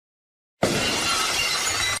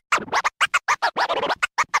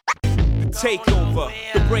takeover,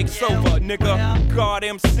 the break's over, nigga. God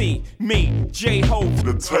MC, me, J-Hope.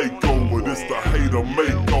 The takeover, this the hater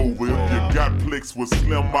makeover. If you got flicks with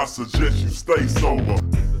Slim, I suggest you stay sober.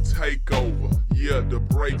 The takeover, yeah, the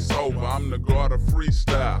break's over. I'm the god of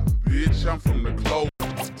freestyle, bitch, I'm from the clover.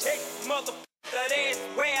 That is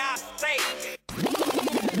where I stay.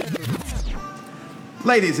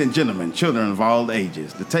 Ladies and gentlemen, children of all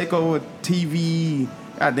ages, the Takeover TV.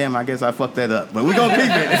 Goddamn, I guess I fucked that up, but we're gonna keep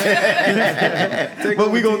it.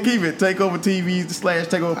 But we're gonna keep it. Takeover TV /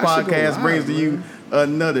 Takeover Podcast brings to you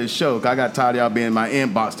another show. I got tired of y'all being in my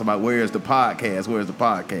inbox talking about where's the podcast? Where's the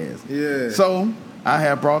podcast? Yeah. So I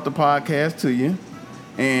have brought the podcast to you,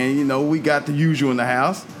 and you know we got the usual in the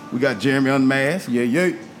house. We got Jeremy Unmasked.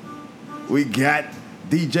 Yeah. We got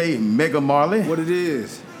DJ Mega Marley. What it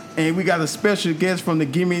is. And we got a special guest from the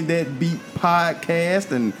Gimme That Beat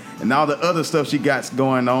podcast and all the other stuff she got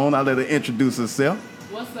going on. I'll let her introduce herself.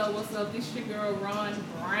 What's up? This your girl, Ron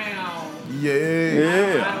Brown.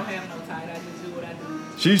 Yeah. I don't have no title. I just do what I do.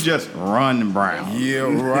 She's just Run Brown. Yeah,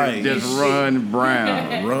 right. Just Run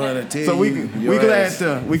Brown. Run a team. So we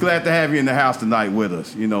glad to have you in the house tonight with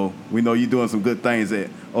us. You know, we know you're doing some good things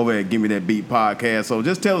over at Gimme That Beat podcast. So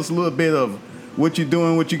just tell us a little bit of what you're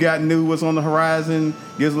doing, what you got new, what's on the horizon.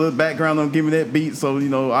 Give us a little background on Gimme That Beat so, you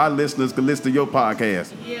know, our listeners can listen to your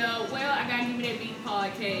podcast. Yeah, well, I got Gimme That Beat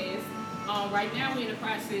podcast. Right now we're in the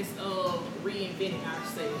process of reinventing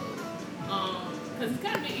ourselves. Because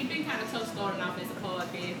it's been kind of tough starting off as a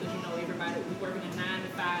podcast because, you know, everybody, we working a 9 to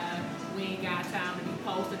 5. We ain't got time to be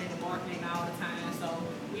posting and marketing all the time. So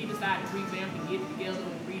we decided to revamp and get it together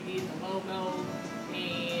and redid the logo.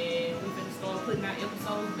 And we're going to start putting out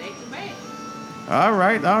episodes back to back. All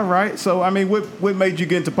right. So, I mean, what made you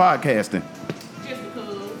get into podcasting? Just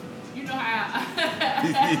because, you know how.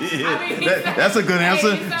 That's a good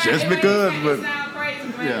answer. Just because, but it sounds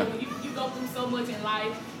crazy, but yeah. You go through so much in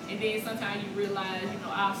life, and then sometimes you realize, you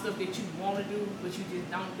know, all stuff that you want to do, but you just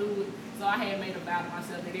don't do it. So I had made a vow to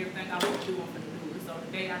myself that everything I want to do, I'm going to do it. So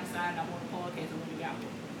the day I decided I want a podcast, I went and got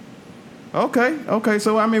one. Okay.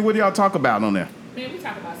 So, I mean, what do y'all talk about on there? Man, we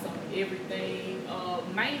talk about everything.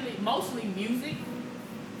 Mostly music.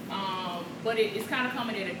 But it's kind of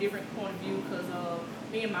coming at a different point of view because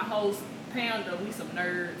me and my host, Panda, we some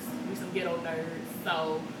nerds. We some ghetto nerds.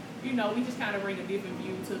 So, you know, we just kind of bring a different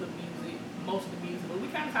view to the music, most of the music. But we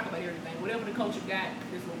kind of talk about everything. Whatever the culture got,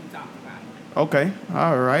 that's what we talk about. Okay.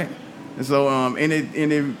 All right. And so,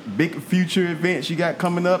 any big future events you got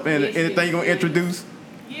coming up and anything you going to introduce?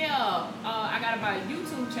 Yeah. I got about a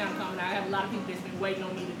YouTube channel coming out. I have a lot of people that's been waiting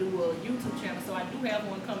on me to do a YouTube channel. So I do have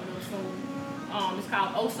one coming up soon. It's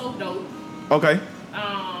called Oh So Dope. Okay.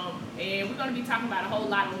 And we're going to be talking about a whole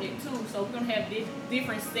lot on it too. So we're going to have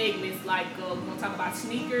different segments like we're going to talk about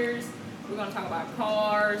sneakers, we're going to talk about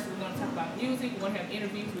cars, we're going to talk about music, we're going to have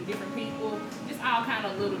interviews with different people, just all kind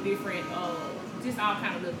of little different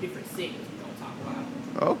segments we're going to talk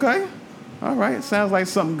about. Okay. All right. Sounds like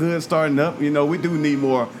something good starting up. You know, we do need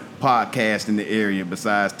more podcasts in the area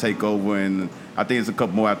besides Takeover, and I think there's a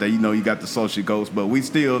couple more out there. You know, you got the Social Ghost, but we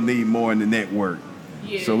still need more in the network.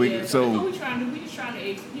 Yeah, so that's what we're trying to do. We're just trying to,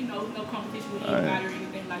 you know, no competition with anybody or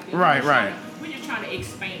anything like that. Right. We're just trying to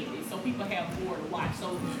expand it so people have more to watch.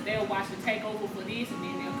 So they'll watch the Takeover for this, and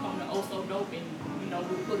then they'll come to Oh So Dope, and, you know,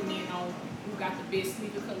 we'll put them in on who got the best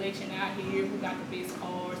sneaker collection out here, who got the best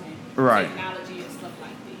cars and technology and stuff like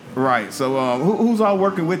that. Right. So who's all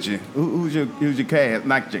working with you? Who's your cast?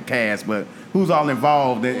 Not your cast, but who's all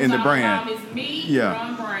involved in the brand? It's me,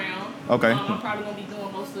 Ron Brown. Okay. I'm probably gonna be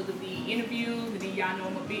doing most of the interviews, and then y'all know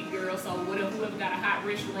I'm a big girl, so whoever got a hot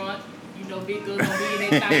restaurant, you know, big girls gonna be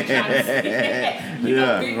in that thing trying to see.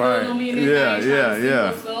 Big girls gonna be in that thing trying to see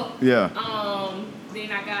what's up. Yeah.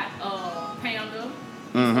 Then I got Panda.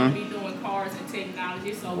 He's gonna be doing cars and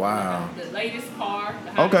technology. So the latest car,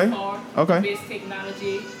 the hottest car, the best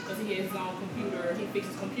technology, because he has his own computer. He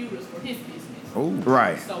fixes computers for his business. Oh,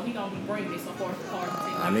 right. So he gonna be bringing this so far as cars and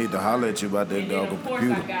technology. I need to holler at you about that dog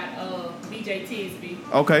computer. Of course, I got BJ Tisby.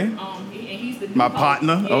 Okay. And he's the new my host.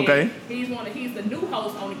 partner. Yeah, okay. He's the new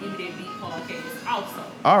host on the Gimme That Beat podcast also.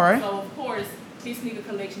 All right. So of course, his sneaker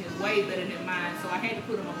collection is way better than mine. So I had to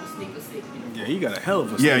put him on the sneaker segment. Yeah, he got a hell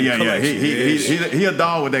of a sneaker collection. He a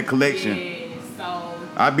dog with that collection. Yeah. So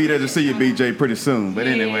I'll be there to see you, BJ, pretty soon. But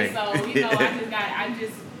anyway. So you know, I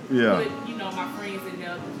just yeah. put, you know, my friends in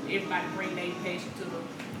there. Everybody bring their passion to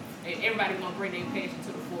and everybody gonna bring their passion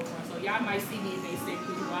to the forefront. So y'all might see me in their section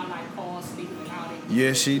who I like Paul sneakers and all that.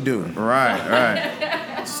 Yes, she do.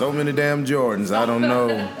 Right. So many damn Jordans. I don't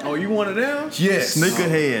know. Oh, you one of them? Yes.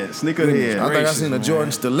 Sneakerhead. I think I seen a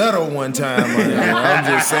Jordan stiletto one time. I'm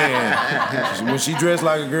just saying. When she dressed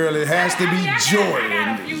like a girl, it has to be I got a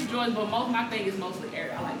Jordan. few Jordans, but my thing is mostly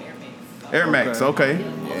Air. I like Air Max. Air Max. Okay.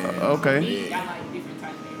 Yeah. Okay. Me, I like different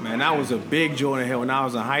types of Air Man, I was a big Jordan head when I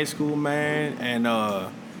was in high school, man. And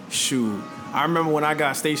shoot, I remember when I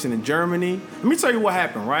got stationed in Germany. Let me tell you what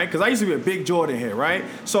happened, right? Because I used to be a big Jordan head, right?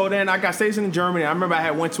 So then I got stationed in Germany. I remember I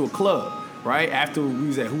had went to a club, right? After we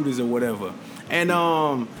was at Hooters or whatever. And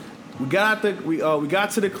we got to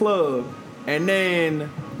the club, and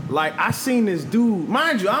then like I seen this dude.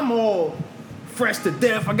 Mind you, I'm all fresh to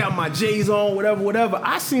death. I got my J's on, whatever.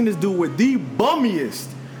 I seen this dude with the bummiest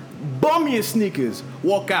sneakers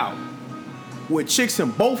walk out with chicks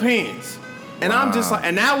in both hands. And I'm just like,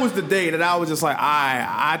 and that was the day that I was just like,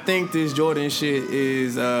 I think this Jordan shit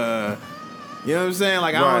is, you know what I'm saying?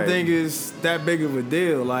 Like, I don't think it's that big of a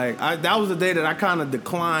deal. Like, that was the day that I kind of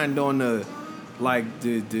declined on the, like,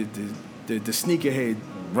 the sneakerhead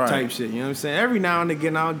type shit. You know what I'm saying? Every now and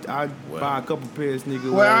again, I buy a couple pairs of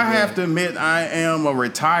sneakers. Well, I have to admit, I am a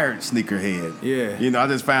retired sneakerhead. Yeah. You know, I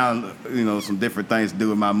just found, some different things to do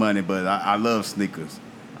with my money, but I love sneakers.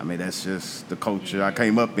 I mean, that's just the culture I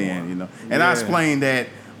came up in, And I explained that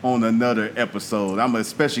on another episode. I'm a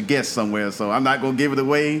special guest somewhere, so I'm not going to give it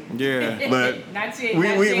away. Yeah. But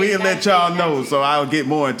we'll let y'all know, so I'll get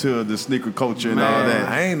more into the sneaker culture and all that.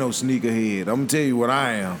 I ain't no sneakerhead. I'm going to tell you what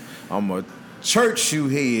I am. I'm a church shoe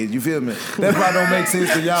head. You feel me? That probably don't make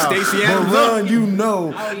sense to y'all. Stacey but Adams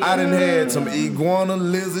Run, I done had some iguana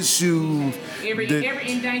lizard shoes. Every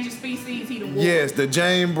endangered species he done wore. Yes, the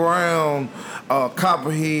Jane Brown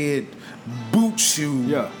copperhead boot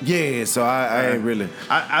shoe. Yeah, so I ain't really.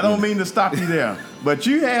 I don't mean to stop you there, but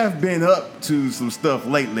you have been up to some stuff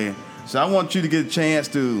lately. So I want you to get a chance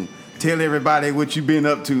to tell everybody what you've been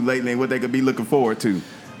up to lately and what they could be looking forward to.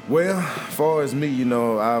 Well, as far as me,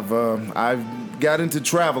 I've got into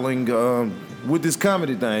traveling with this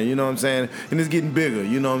comedy thing, you know what I'm saying? And it's getting bigger,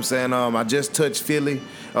 you know what I'm saying? I just touched Philly,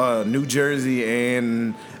 New Jersey,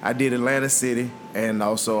 and I did Atlantic City, and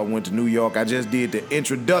also I went to New York. I just did the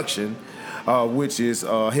introduction, which is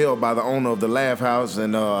held by the owner of the Laugh House,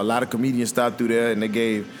 and a lot of comedians stopped through there, and they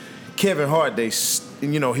gave Kevin Hart his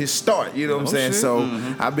start, you know what I'm saying? Shit. So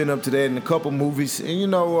I've been up to that in a couple movies,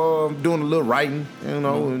 and doing a little writing,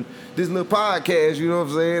 and this little podcast, you know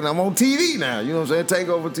what I'm saying? I'm on TV now, you know what I'm saying?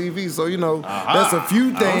 Takeover TV, so that's a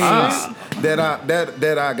few things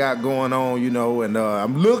that I got going on, and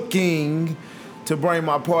I'm looking to bring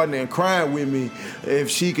my partner in crime with me if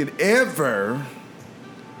she could ever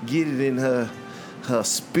get it in her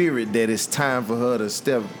spirit that it's time for her to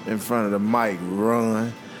step in front of the mic,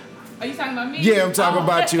 run. Are you talking about me? Yeah, I'm talking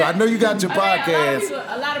about you. I know you got your podcast.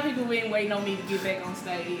 A lot of people been waiting on me to get back on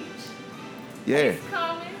stage. Yeah. It's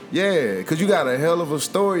coming. Yeah, because you got a hell of a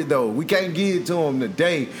story, though. We can't give it to him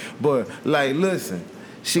today, but, listen,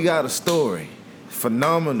 she got a story.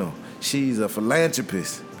 Phenomenal. She's a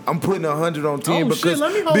philanthropist. I'm putting 100 on 10 because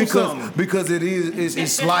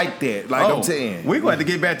it's like that. Like I'm saying. We're going to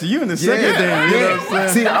get back to you in a second. Then,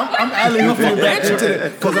 See, I'm alley-hooping back into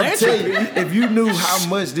that because I'm telling you, if you knew how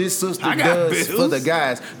much this sister does for the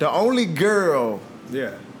guys, the only girl,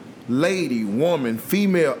 lady, woman,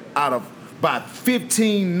 female out of about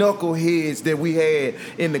 15 knuckleheads that we had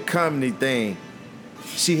in the comedy thing,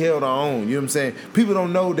 she held her own. You know what I'm saying? People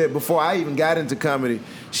don't know that before I even got into comedy,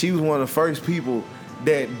 she was one of the first people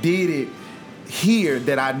that did it here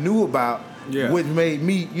that I knew about, which made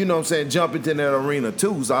me, you know what I'm saying, jump into that arena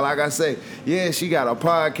too. So like I say, she got a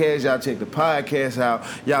podcast. Y'all check the podcast out.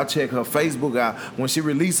 Y'all check her Facebook out. When she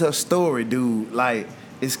released her story, dude,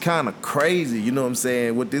 it's kind of crazy, you know what I'm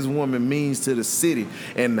saying, what this woman means to the city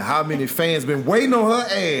and how many fans been waiting on her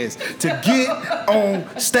ass to get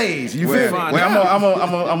on stage. You feel me? I'm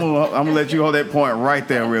gonna let you hold that point right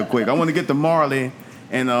there real quick. I want to get to Marley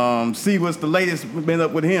and see what's the latest been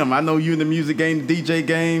up with him. I know you in the music game, the DJ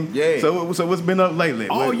game. Yeah. So what's been up lately?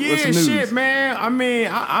 What's the news? Shit, man. I mean,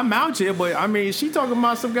 I'm out here, but I mean, she talking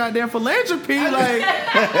about some goddamn philanthropy. Like,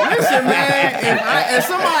 listen, man, if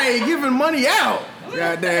somebody ain't giving money out,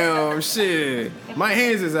 goddamn shit, my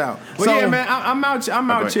hands is out. But so, man, I'm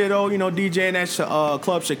out here though. DJing at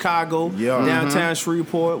Club Chicago, downtown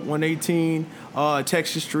Shreveport, 118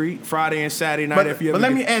 Texas Street, Friday and Saturday night. But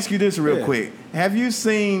let me ask you this real quick: have you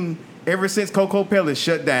seen, ever since Coco Pellet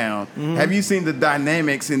shut down, have you seen the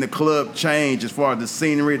dynamics in the club change as far as the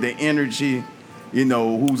scenery, the energy? you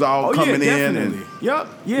know, who's all coming in. And,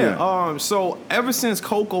 yeah. So ever since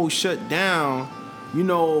Coco shut down, you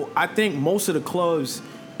know, I think most of the clubs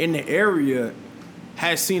in the area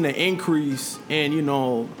has seen an increase in, you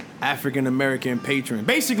know, African American patrons.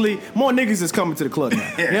 Basically, more niggas is coming to the club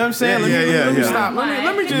now. You know what I'm saying? Let me stop.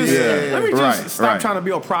 Let me just stop trying to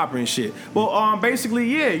be all proper and shit. But basically,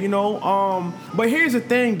 yeah, you know. But here's the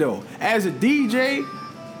thing though. As a DJ,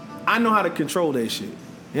 I know how to control that shit. You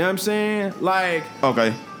know what I'm saying? Like,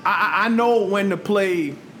 okay, I know when to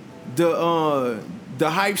play the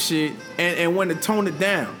hype shit and when to tone it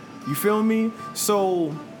down. You feel me?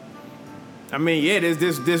 So, I mean, yeah,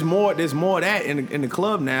 there's more of that in the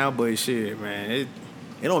club now. But shit, man, it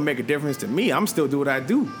don't make a difference to me. I'm still do what I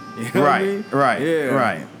do. You know what I mean?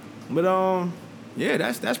 Right. But yeah,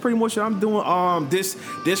 that's pretty much what I'm doing. This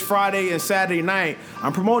Friday and Saturday night,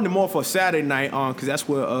 I'm promoting it more for Saturday night because that's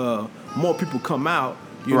where more people come out.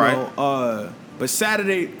 You know. But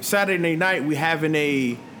Saturday night we having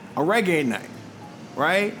a reggae night.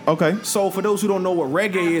 Right? Okay. So for those who don't know what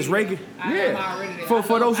reggae is,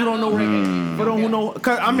 for those who don't know reggae, for those who know,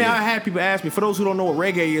 cause I mean I had people ask me. For those who don't know what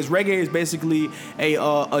reggae is basically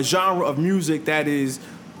a genre of music that is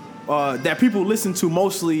that people listen to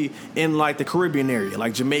mostly in like the Caribbean area,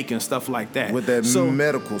 like Jamaica and stuff like that. With that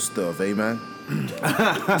medical stuff, amen.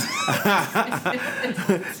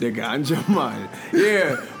 The ganja mind.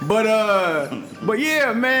 Yeah. But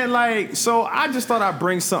yeah, man, like, so I just thought I'd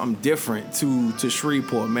bring something different to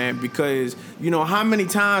Shreveport, man, because you know how many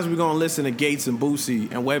times we're gonna listen to Gates and Boosie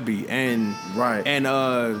and Webby and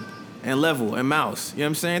Level and Mouse. You know what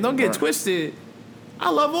I'm saying? Don't get twisted.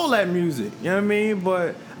 I love all that music. You know what I mean?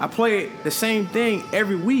 But I play the same thing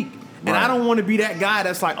every week. And I don't want to be that guy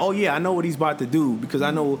that's like, oh yeah, I know what he's about to do because I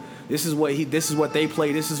know this is what they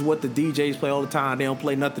play, this is what the DJs play all the time. They don't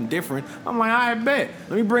play nothing different. I'm like, I bet.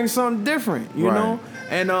 Let me bring something different, you know?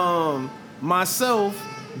 And myself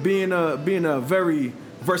being a very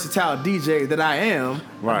versatile DJ that I am,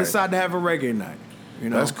 I decided to have a reggae night. You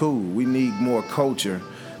know? That's cool. We need more culture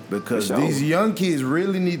because these young kids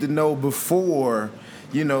really need to know before.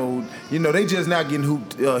 You know, they just not getting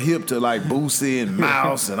hip to like Boosie and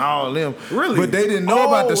Mouse and all of them. Really? But they didn't know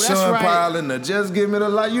about the Sean Paul and the Just Give Me the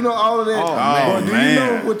Light. You know, all of that. But do you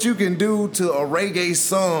know what you can do to a reggae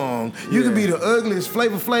song? You can be the ugliest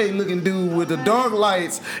Flavor Flav looking dude with the dark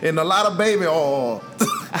lights and a lot of baby oil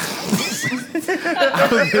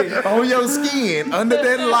on your skin under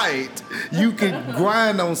that light. You can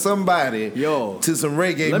grind on somebody to some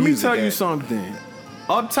reggae music. Let me tell you something.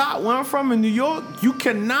 Up top, where I'm from in New York, you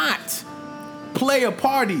cannot play a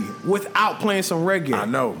party without playing some reggae. I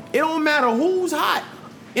know. It don't matter who's hot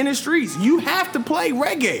in the streets. You have to play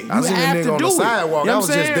reggae. I seen a nigga on the sidewalk. I was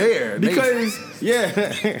just there. Because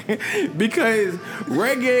because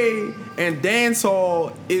reggae and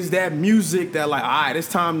dancehall is that music that like, all right, it's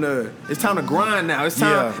time to grind now. It's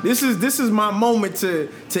time. Yeah. This is my moment to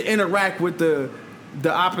interact with the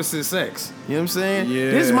opposite sex. You know what I'm saying?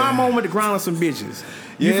 Yeah. This is my moment to grind on some bitches.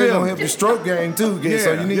 You feel gonna help your stroke game too,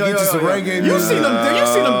 so you need to get you some reggae music. You see them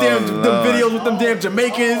videos with them damn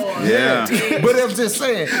Jamaicans. But I'm just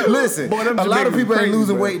saying, listen, a lot of people ain't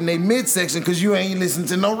losing weight in their midsection because you ain't listening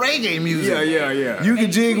to no reggae music. Yeah. You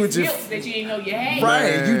can jig with your that you didn't know you had.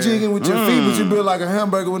 Right, you jigging with your feet, but you build like a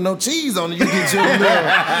hamburger with no cheese on it. You get your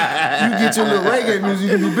little reggae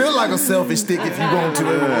music. You can be built like a selfie stick if you want to.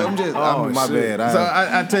 I'm my bad. So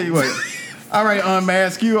I tell you what. All right,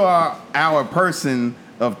 Unmask, you are our person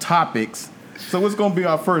of topics. So what's going to be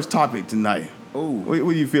our first topic tonight? Ooh. What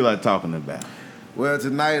do you feel like talking about? Well,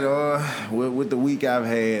 tonight, with the week I've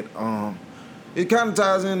had, it kind of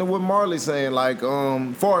ties into what Marley's saying, like,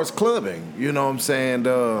 far as clubbing, you know what I'm saying?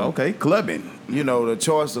 Okay, clubbing. You know, the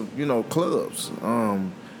choice of, clubs,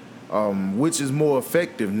 which is more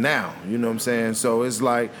effective now, you know what I'm saying? So it's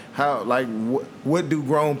like, what do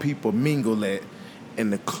grown people mingle at in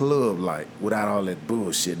the club like without all that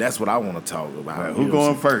bullshit? That's what I want to talk about. Right, who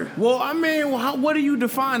going first? Well, I mean, what do you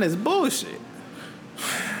define as bullshit?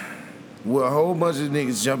 Well, a whole bunch of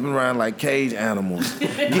niggas jumping around like cage animals,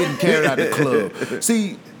 getting carried out the club.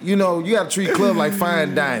 See, you got to treat club like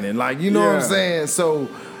fine dining, like what I'm saying. So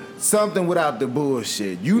something without the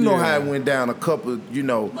bullshit. How it went down a couple.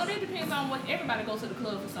 But it depends on what everybody goes to the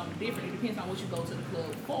club for something different. It depends on what you go to the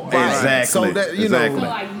club for. Exactly. So that So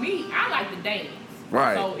like me, I like to dance.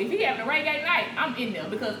 Right. So if he having a reggae night, I'm in there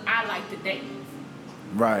because I like to dance.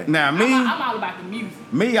 Right. Now me, I'm all about the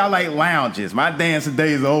music. Me, I like lounges. My dancing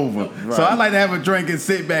days are over. Right. So I like to have a drink and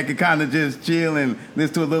sit back and kind of just chill and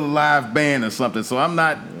listen to a little live band or something. So I'm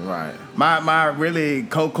not right. My really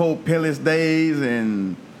Coco Pillis days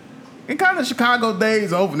and And kind of Chicago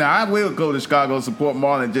days over now. I will go to Chicago, support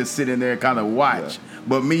Marlon, and just sit in there and kind of watch. Yeah.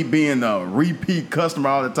 But me being a repeat customer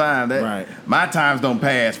all the time, my times don't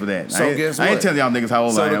pass for that. So guess what? I ain't telling y'all niggas how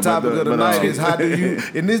old I am. So the topic of the night is how do you,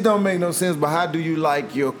 and this don't make no sense, but how do you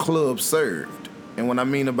like your club served? And what I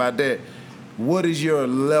mean about that, what is your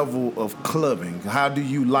level of clubbing? How do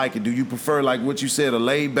you like it? Do you prefer, like what you said, a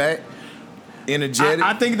laid back, energetic?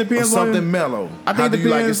 I think it depends or something mellow. How do you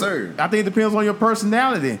like it served? I think it depends on your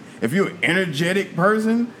personality. If you're an energetic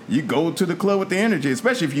person, you go to the club with the energy,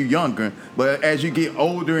 especially if you're younger. But as you get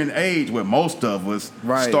older in age, where most of us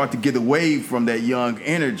start to get away from that young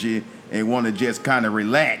energy and want to just kind of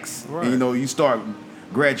relax. Right. And, you start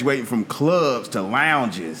graduating from clubs to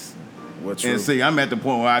lounges. And see, I'm at the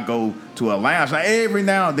point where I go to a lounge. Now, every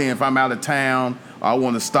now and then, if I'm out of town, I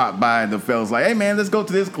want to stop by, and the fellas like, hey, man, let's go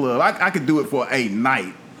to this club. I could do it for a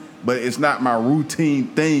night, but it's not my routine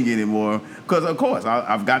thing anymore because, of course,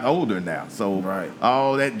 I've gotten older now. So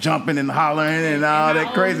all that jumping and hollering and all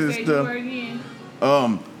that crazy stuff.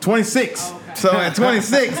 26. Oh, okay. So at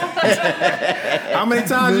 26. How many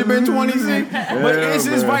times you been 26? But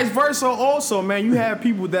it's vice versa also, man. You have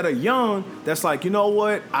people that are young that's like, you know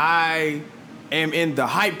what? I am in the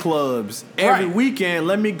hype clubs every weekend.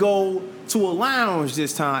 Let me go to a lounge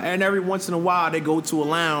this time. And every once in a while they go to a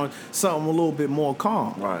lounge, something a little bit more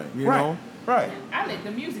calm. Right. You know? Right. I let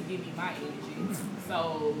the music give me my energy.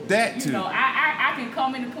 So that too. I can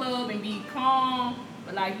come in the club and be calm.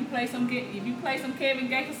 But like if you play some Kevin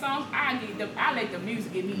Gates song, I let the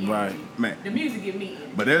music give me energy. Right, man. The music give me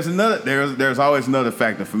energy. But there's always another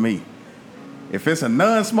factor for me. If it's a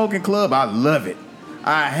non-smoking club, I love it.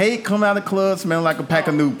 I hate coming out of the club smelling like a pack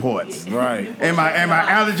of Newports. Right. And my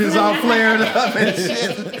allergies all flared up and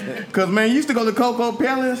shit. Cause man, you used to go to Cocoa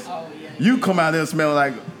Palace. Oh, yeah. You come out there smelling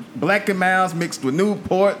like Black and Milds mixed with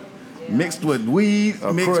Newport, mixed with weed,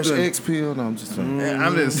 Crush X pill. No, I'm just saying.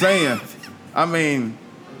 I'm just saying. I mean,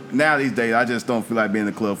 now these days, I just don't feel like being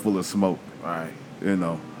in a club full of smoke. Right.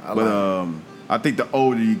 I think the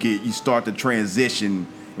older you get, you start to transition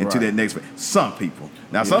into that next. Some people.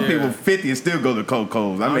 Now, some people 50 and still go to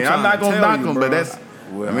Coco's. I mean, I'm not gonna knock them, but that's.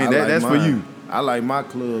 That's for you. I like my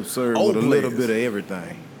club served with a little bit of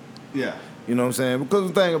everything. Yeah. You know what I'm saying?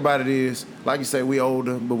 Because the thing about it is, like you say, we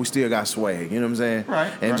older, but we still got swag. You know what I'm saying?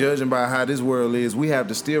 Right. And judging by how this world is, we have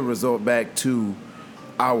to still resort back to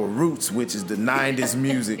our roots, which is the 90s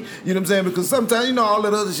music. You know what I'm saying? Because sometimes, all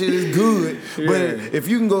that other shit is good. But if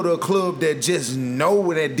you can go to a club that just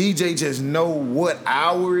know, that DJ just know what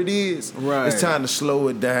hour it is, it's time to slow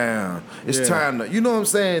it down. It's time to, you know what I'm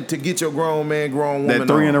saying, to get your grown man, grown woman that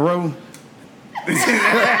 3 on. in a row?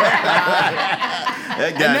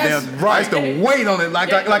 That goddamn I used to wait on it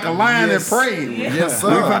like a lion and pray. Yes,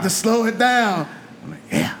 sir. We're about to slow it down. I'm like,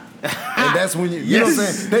 And that's when you know what I'm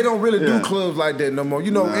saying? They don't really do clubs like that no more.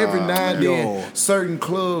 Every now and then, certain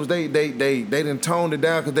clubs, they done toned it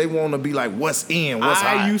down because they want to be like, what's in, what's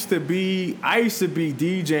hot. I used to be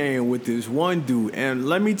DJing with this one dude, and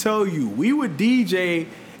let me tell you, we would DJ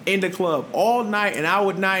in the club all night, and I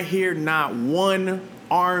would not hear not one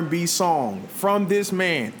R&B song from this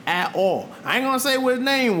man at all. I ain't gonna say what his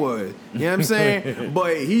name was. You know what I'm saying?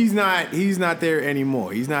 But he's not there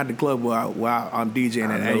anymore. He's not at the club where I'm DJing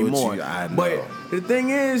at anymore. But the thing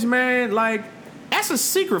is, man, like that's a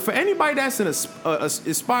secret for anybody that's an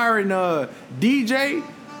aspiring DJ.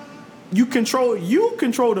 You control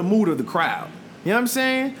the mood of the crowd. You know what I'm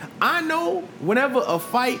saying? I know if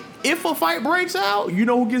a fight breaks out, you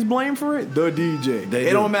know who gets blamed for it? The DJ.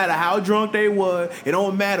 It don't matter how drunk they were. It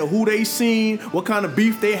don't matter who they seen, what kind of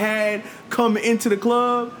beef they had coming into the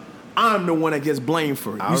club. I'm the one that gets blamed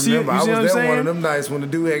for it. I was there one of them nights when the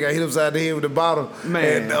dude got hit upside the head with the bottle,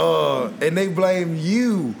 man, and they blame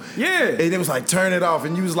you. Yeah, and it was like turn it off,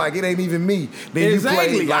 and you was like, it ain't even me. Then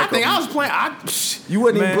exactly. You played like I think I was playing. You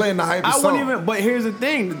wasn't even playing the hype song. Wasn't even. But here's the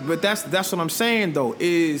thing. But that's what I'm saying though.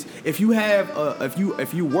 Is if you have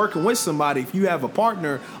if you working with somebody, if you have a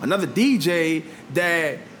partner, another DJ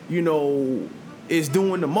that is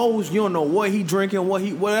doing the most, you don't know what he drinking, what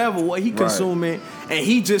he consuming, and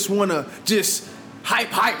he just wanna just hype,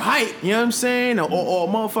 you know what I'm saying? Or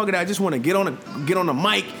a motherfucker that just wanna get on the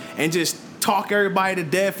mic and just talk everybody to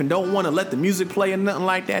death and don't wanna let the music play or nothing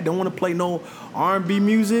like that, don't wanna play no R&B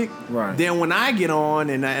music. Right. Then when I get on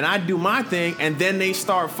and I do my thing and then they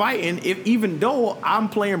start fighting, even though I'm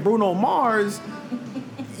playing Bruno Mars,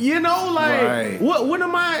 what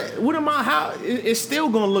am I? How it's still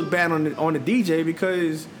gonna look bad on the DJ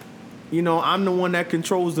because, I'm the one that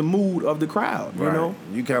controls the mood of the crowd. Right.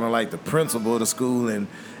 You kind of like the principal of the school, and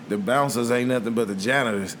the bouncers ain't nothing but the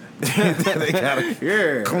janitors. They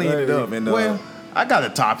gotta clean it up. And I got a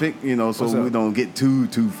topic, you know, so we don't get too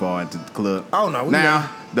far into the club. Oh no. Now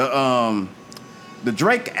the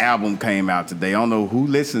Drake album came out today. I don't know who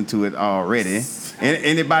listened to it already.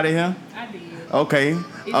 Anybody here? I did. Okay.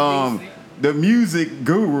 The music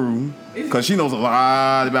guru, because she knows a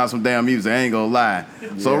lot about some damn music, I ain't gonna lie.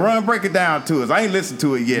 So run, break it down to us. I ain't listened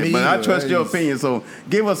to it yet, but I trust your opinion. So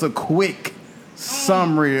give us a quick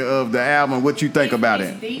summary of the album, what you think about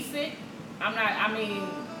it. It's decent. I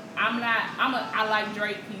like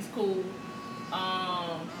Drake. He's cool.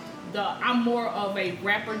 I'm more of a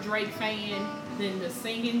rapper Drake fan than the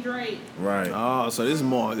singing Drake. Right. Oh, so there's a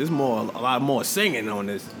lot more singing on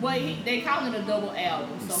this. Well, they call it a double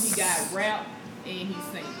album. So he got rap and he's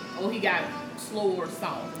singing. Or he got slower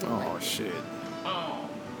songs. Oh, shit.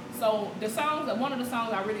 So one of the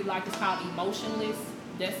songs I really like is called Emotionless.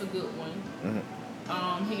 That's a good one.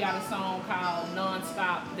 Mm-hmm. He got a song called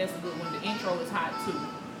Nonstop. That's a good one. The intro is hot too.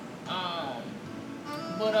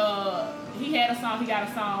 But he got a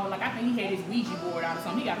song, like I think he had his Ouija board out or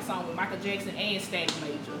something. He got a song with Michael Jackson and Static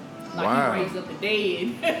Major. Like he raised up the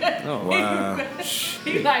dead. Oh wow.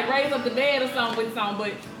 He like raised up the dead or something with the song.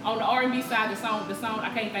 But on the R&B side, the song I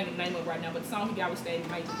can't think of the name of it right now, but the song he got with Static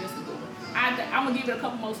Major, just a good one. I'm gonna give it a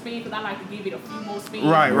couple more spins because I like to give it a few more spins.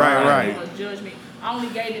 Right. Judgment. I only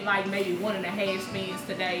gave it like maybe 1.5 spins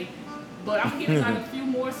today. But I'm gonna give it like a few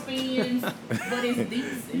more spins, but it's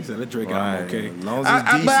decent. He said, "Let's drink out, okay." As long as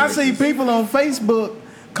it's decent. But I see people on Facebook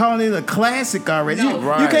calling it a classic already. No,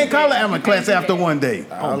 you can't call it a classic after one day.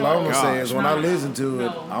 All I'm gonna say is when I listen to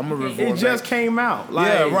it, I'm gonna report It just came out. Like,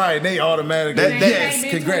 yeah, right. They automatically Yes,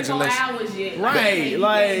 congratulations. Hours yet. Right,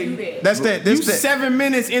 like That's that. you 7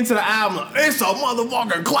 minutes into the album, it's a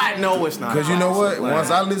motherfucking clap. No, it's not. Because you know what? Once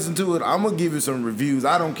I listen to it, I'm going to give you some reviews.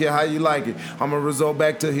 I don't care how you like it. I'm going to resort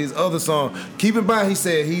back to his other song. Keep in mind, he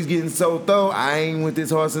said he's getting so thorough. I ain't went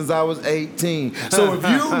this hard since I was 18. So if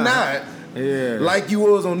you not like you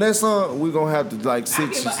was on that song, we're going to have to like I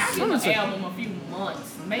give an album a few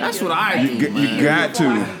months. Maybe That's what I do. You got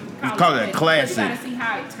to. You call it a classic. You gotta see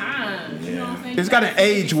how it times. You know what I'm saying? It's got to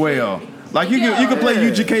age well. Like you can play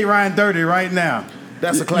UGK Ryan Dirty right now.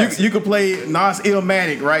 That's a classic. You can play Nas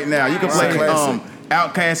Illmatic right now. You can play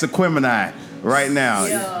Outkast Aquemini right now.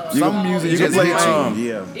 Yeah. Some music you can just play hits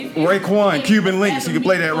you. Raekwon, Cuban Links. You can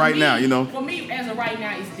play that right now. You know. For me, as of right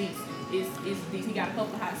now, it's decent. It's decent. He got a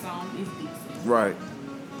couple hot songs. It's decent. Right.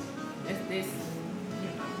 That's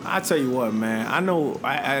I tell you what, man. I know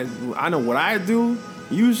what I do.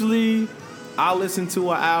 Usually, I'll listen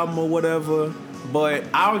to an album or whatever, but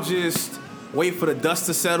I'll just wait for the dust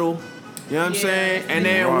to settle. You know what I'm saying? And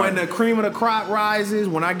then when the cream of the crop rises,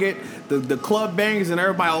 when I get the club bangs and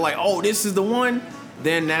everybody like, oh, this is the one,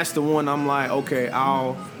 then that's the one. I'm like, okay,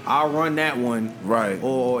 I'll run that one. Right.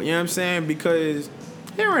 Or, you know what I'm saying? Because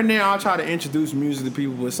here and there, I'll try to introduce music to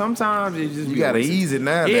people, but sometimes it just You got to ease it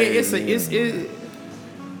nowadays.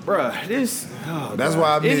 Bruh, this. Oh, that's God.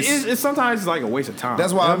 why I miss. It's sometimes it's like a waste of time.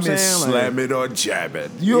 That's why I miss Slam It or Jab It.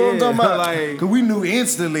 You know what I'm talking about? Like, because we knew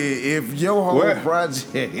instantly if your whole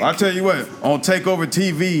project. I'll tell you what. On Takeover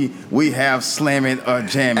TV, we have Slam It or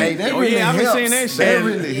Jam It. Hey, that really I've helps. been seeing that shit. That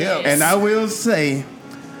really helps. And I will say,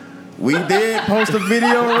 we did post a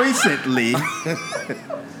video recently.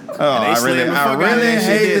 I really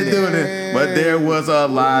hate to do this, but there was a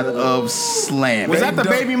lot of slamming. Was that the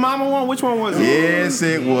Baby Mama one? Which one was it? Yes,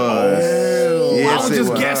 it was. Yes, I was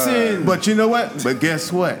just guessing. But you know what? But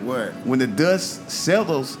guess what? What? When the dust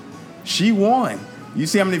settles, she won. You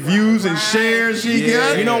see how many views and shares she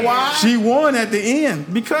got? You know why? She won at the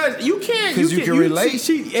end. Because you can't. Because you can relate.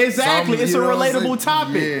 Exactly. It's a relatable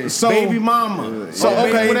topic. Yeah. So, Baby Mama. So,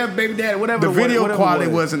 okay. Whatever, baby daddy, whatever. The video whatever quality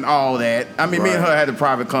wasn't all that. I mean, me and Right. her had a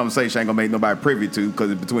private conversation. I ain't gonna make nobody privy to because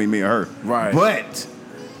it's between me and her. Right. But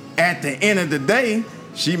at the end of the day,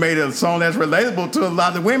 she made a song that's relatable to a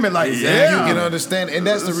lot of women. Like, yeah, You can understand. And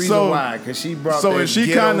that's the reason why. Because she brought so the if she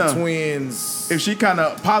Ghetto kinda- Twins. if she kind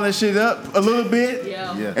of polish it up a little bit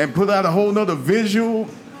Yeah. and put out a whole nother visual,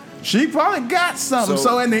 she probably got something.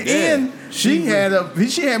 So in the end, she had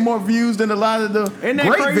more views than a lot of the Isn't that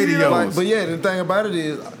great crazy, videos. though? Like, but yeah, the thing about it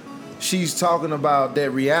is, she's talking about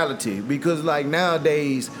that reality because like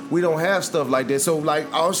nowadays we don't have stuff like that. So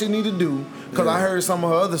like all she need to do, because I heard some of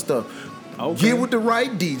her other stuff, get with the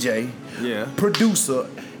right DJ, producer,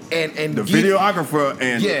 and the get, videographer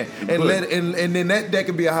and and then that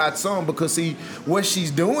could be a hot song because see what she's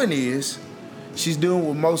doing is she's doing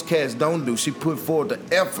what most cats don't do. She put forward the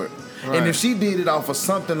effort. Right. And if she did it off of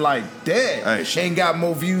something like that and got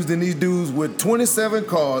more views than these dudes with 27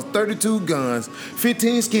 cars, 32 guns,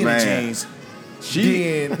 15 skinny jeans,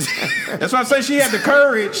 That's why I say she had the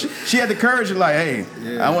courage. She had the courage to like, hey,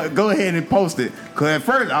 I want to go ahead and post it. Cause at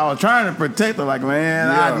first I was trying to protect her, like, man,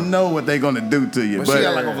 I know what they're gonna do to you. But she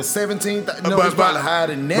got like over 17. No, it's probably higher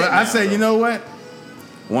than that. But I say, you know what?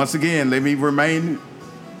 Once again, let me remain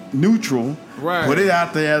neutral. Right. Put it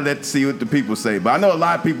out there. Let's see what the people say. But I know a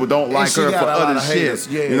lot of people don't like her for other shit.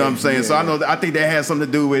 Yeah, you know what I'm saying? Yeah. So I think that had something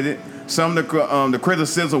to do with it. Some of the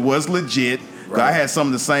criticism was legit. Right. I had some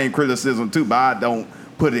of the same criticism too, but I don't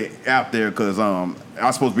put it out there because I'm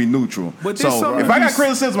supposed to be neutral. But so if I got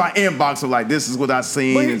criticism, my inbox of like, this is what I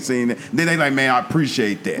seen, then they like, man, I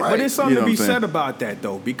appreciate that. Right. But there's something to be said about that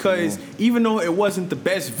though, because even though it wasn't the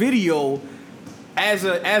best video, as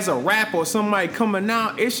a rapper or somebody coming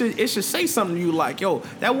out, it should say something to you like, yo,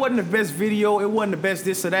 that wasn't the best video, it wasn't the best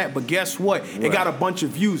this or that, but guess what? Right. It got a bunch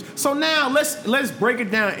of views. So now let's break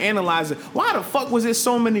it down and analyze it. Why the fuck was there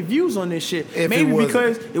so many views on this shit? Maybe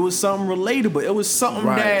because it was something relatable. It was something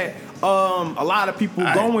that a lot of people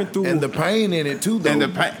going through. And the pain in it too, though.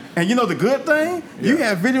 And you know the good thing? You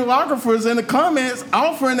have videographers in the comments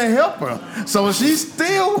offering to help her. So she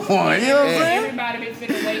still won. You know what I'm saying? Everybody been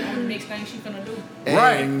finna wait on the next thing she finna do.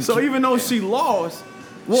 Right. So even though she lost,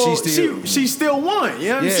 well, she still won. You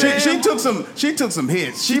know what I'm saying? She took some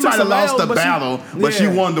hits. She might have lost the battle, but she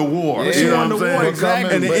won the war. Yeah, you know what I'm saying?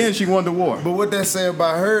 Exactly. In the end, she won the war. But what that say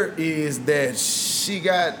about her is that she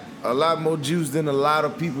got a lot more juice than a lot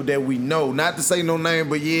of people that we know. Not to say no name,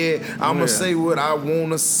 but I'm going to say what I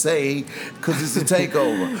want to say because it's a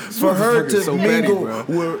takeover. For her to mingle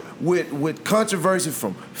with controversy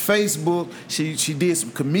from Facebook, she did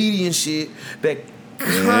some comedian shit that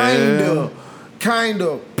kind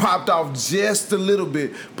of popped off just a little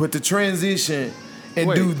bit, but the transition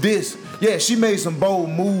and do this. Yeah, she made some bold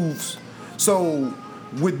moves. So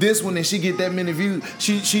with this one and she get that many views,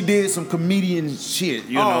 she did some comedian shit.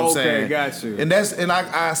 You know what I'm saying? Got you. And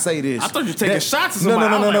I say this. I thought you were taking shots at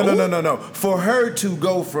somebody. No. For her to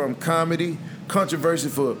go from comedy, controversy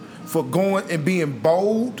for going and being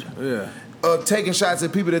bold, taking shots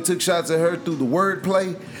at people that took shots at her through the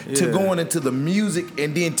wordplay, to going into the music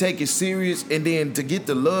and then take it serious and then to get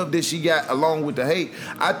the love that she got along with the hate,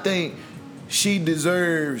 I think she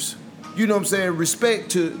deserves, you know what I'm saying, respect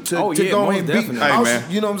to go and beat. Hey,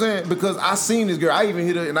 man. You know what I'm saying? Because I seen this girl. I even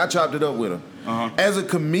hit her and I chopped it up with her. As a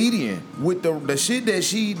comedian, with the shit that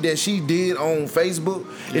she did on Facebook,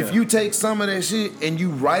 if you take some of that shit and you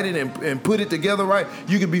write it and put it together right,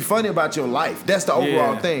 you can be funny about your life. That's the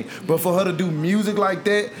overall thing. But for her to do music like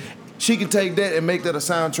that, she can take that and make that a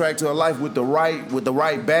soundtrack to her life with the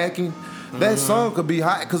right backing. That song could be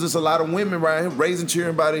hot because it's a lot of women right here raising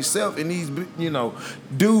children by themselves and these,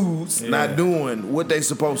 dudes not doing what they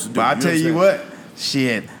supposed to do. But I tell you what,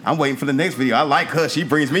 shit, I'm waiting for the next video. I like her. She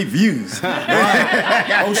brings me views. She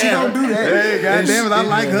don't do that. Hey, goddamn it, I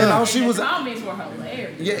like her. And all she was, the comments were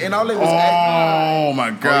hilarious. Yeah, and all they was oh my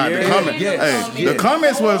God, the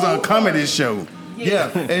comments was on Comedy Show.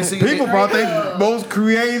 Yeah, and see, people brought their most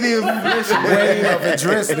creative way of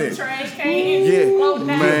addressing it.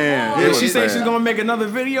 Man, she said she's gonna make another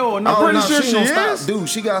video. I'm pretty sure she is. Stop. Dude,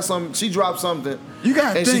 she got some. She dropped something.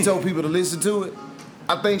 She told people to listen to it.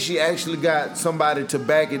 I think she actually got somebody to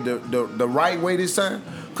back it the right way this time.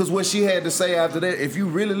 Because what she had to say after that, if you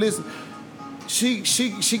really listen,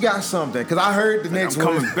 she got something. Because I heard the next one.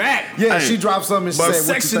 Coming back. Yeah, she dropped something and said,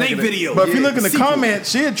 Section 8 video. But if you look in the comments,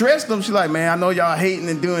 she addressed them. She's like, man, I know y'all hating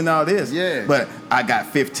and doing all this. Yeah. But I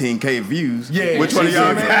got 15K views. Yeah. Which one of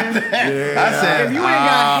y'all got that? Yeah. I said, if you ain't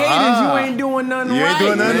got haters, you ain't doing nothing right. You ain't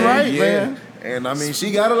doing nothing right, man. And I mean,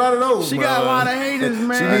 she got a lot of those. She got a lot of haters,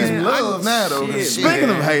 man. She needs love now, though. Speaking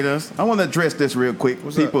of haters, I want to address this real quick.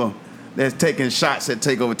 People that's taking shots at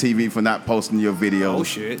Takeover TV for not posting your videos. Oh,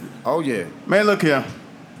 shit. Oh, yeah. Man, look here.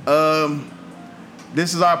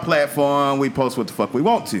 This is our platform. We post what the fuck we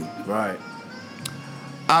want to. Right.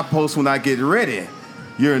 I post when I get ready.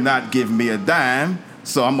 You're not giving me a dime,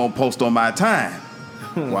 so I'm going to post on my time.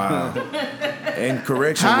 Wow. And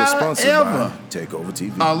correction was sponsored by Takeover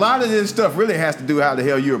TV. A lot of this stuff really has to do how the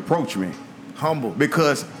hell you approach me. Humble.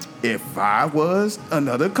 Because if I was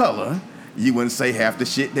another color, you wouldn't say half the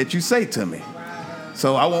shit that you say to me.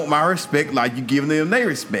 So I want my respect like you giving them their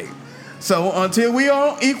respect. So until we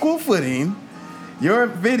are on equal footing, your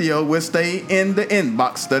video will stay in the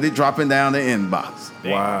inbox, steady dropping down the inbox.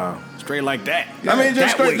 Damn. Wow. Straight like that. I mean,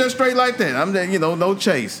 just straight like that. I'm no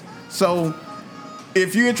chase. So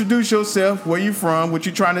if you introduce yourself, where you from, what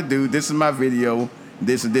you trying to do, this is my video,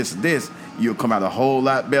 this and this and this, you'll come out a whole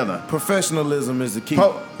lot better. Professionalism is the key.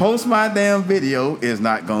 Post my damn video is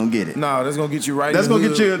not gonna get it. No, that's gonna get you right. That's gonna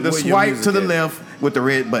get you the swipe to the left with the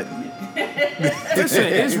red button. Listen,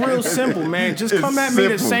 it's real simple, man. Just come at me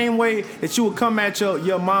the same way that you would come at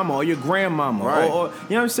your mama or your grandmama, right. or you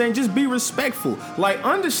know what I'm saying. Just be respectful. Like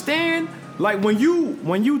understand, like when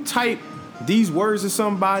you type these words to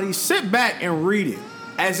somebody, sit back and read it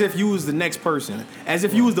as if you was the next person, as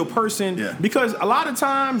if you was the person. Yeah. Because a lot of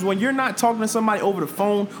times when you're not talking to somebody over the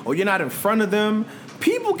phone or you're not in front of them,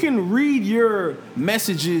 people can read your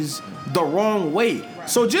messages the wrong way.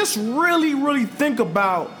 So just really, really think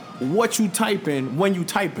about what you typing when you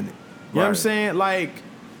typing it. You know what I'm saying? Like,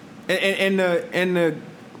 and the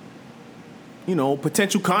you know,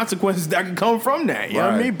 potential consequences that can come from that. You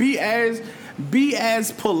know what I mean? Be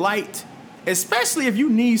as polite, especially if you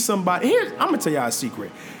need somebody. I'm gonna tell y'all a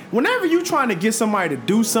secret. Whenever you trying to get somebody to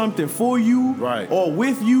do something for you or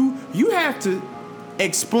with you, you have to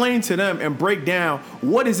explain to them and break down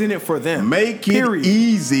what is in it for them. Make it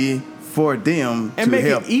easy for them and to make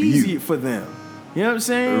help it easy you. for them. You know what I'm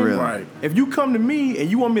saying? Really. Right. If you come to me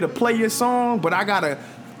and you want me to play your song, but I gotta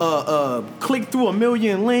click through a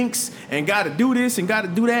million links and gotta do this and gotta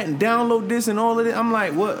do that and download this and all of it, I'm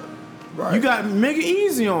like, what? Right. You got to make it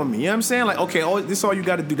easy on me. You know what I'm saying? Like, okay, this is all you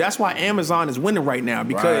got to do. That's why Amazon is winning right now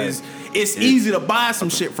because it's easy to buy some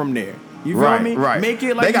shit from there. You feel me? Right. Make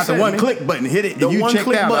it like they got the one click button. Hit it, and you check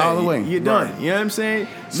out button, all the way. You're done. You know what I'm saying?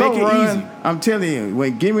 So Make it easy. I'm telling you,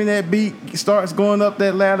 when Give Me That Beat starts going up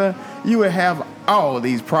that ladder, you will have all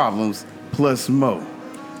these problems plus more.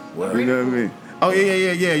 Well, you know what I mean? Oh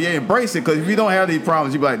yeah. Embrace it, because if you don't have these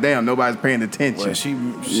problems, you be like, damn, nobody's paying attention. Well, she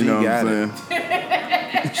you know got what I'm it. saying?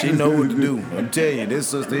 She know what to do. I'm telling you, this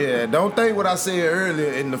sister here. Don't think what I said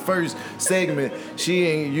earlier in the first segment. She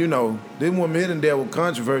ain't, you know, this woman here done dealt with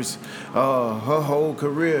controversy her whole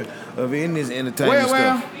career of in this entertainment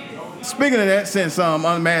stuff. Well, speaking of that, since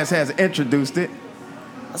Unmasked has introduced it,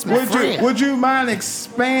 that's my friend. Would you mind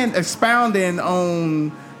expounding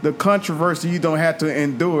on the controversy you don't have to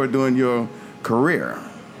endure during your career?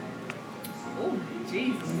 Oh,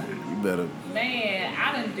 Jesus. You better. Man,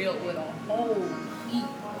 I done dealt with a whole heap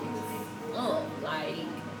of, like,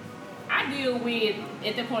 I deal with,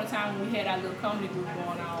 at that point in time when we had our little comedy group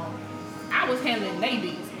going on, I was handling their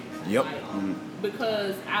business. Yep. Like,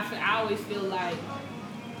 because I always feel like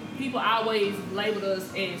people always labeled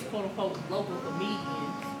us as quote-unquote local comedians.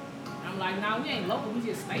 I'm like, nah, we ain't local, we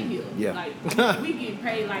just stay here. Yeah. Like, we getting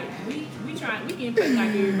paid like, we getting paid like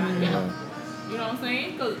everybody else. You know what I'm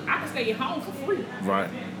saying? Because I can stay at home for free. Right.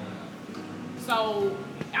 So,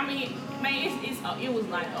 I mean, man, it was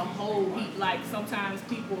like a whole heap. Like, sometimes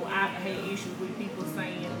I had issues with people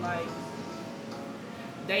saying, like,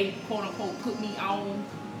 they quote-unquote put me on.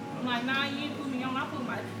 I'm like, nah, you didn't put me on. I put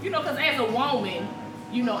my, because as a woman,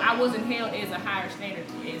 I wasn't held as a higher standard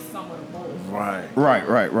as some of the boys. Right.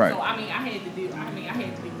 So, I mean, I had to deal with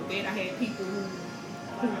that. I had people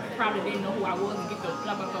who probably didn't know who I was and get the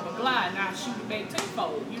blah, blah, blah, blah, blah, and I shoot it back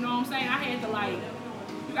tenfold. You know what I'm saying? I had to, like,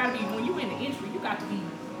 you gotta be, when you in the industry, you gotta be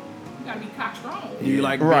cock strong. You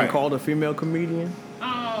like being called a female comedian?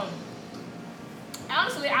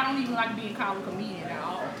 Honestly, I don't even like being called a comedian at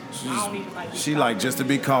all. I don't even like. She like just to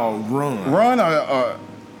be called Run. Run,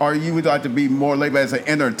 or you would like to be more labeled as an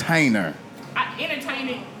entertainer?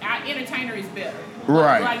 Entertainer is better.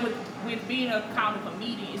 Right. Like with being called a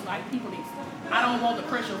comedian, it's like people. I don't want the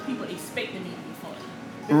pressure of people expecting me to be funny.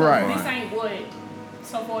 Because right. This ain't what.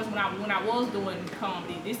 So far as when I was doing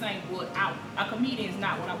comedy, this ain't what a comedian is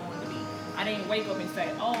not what I wanted to be. I didn't wake up and say,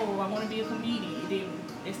 oh, I want to be a comedian.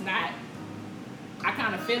 It's not. I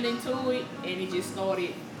kind of fell into it, and it just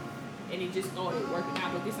started working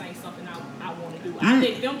out. But this ain't something I want to do. I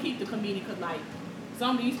let them keep the comedian because, like,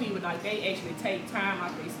 some of these people, like, they actually take time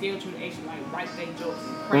out their schedule to actually, like, write their jokes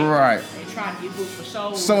and craft and try to get books for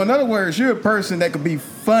shows. So in other words, you're a person that could be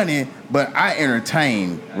funny, but I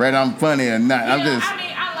entertain, whether I'm funny or not. Yeah, I'm just. I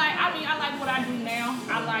like what I do now.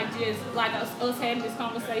 I like just like us having this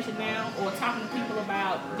conversation now, or talking to people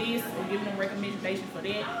about this, or giving them recommendations for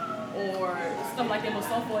that, or stuff like that. But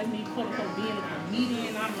so far as me, quote unquote, being a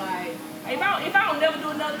comedian, I'm like, if I don't never do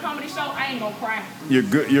another comedy show, I ain't gonna cry. You're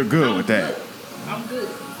good. You're good with that. I'm good.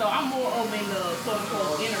 So I'm more of in the quote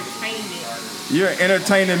unquote entertainment. You're an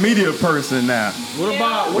entertaining media person now. What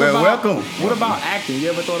about welcome. What about acting? You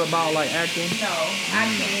ever thought about like acting? No, I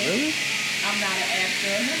can't. Really? I'm not an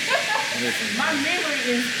actor. My memory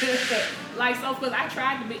is like so because I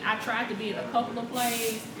tried to be in a couple of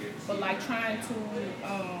plays, but like trying to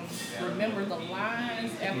remember the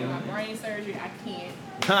lines after my brain surgery, I can't.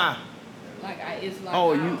 Ha. Like it's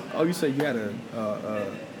like you said you had a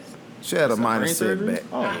she had a minor setback.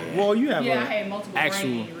 Oh, well, you have I had multiple brain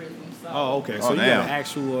aneurysms. So. Oh, okay. So you got an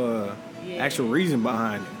actual actual reason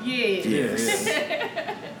behind it. Yeah.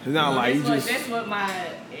 It's not like you just. That's what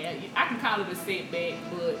I can call it a setback,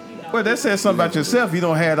 but you know. Well, that says something about yourself. You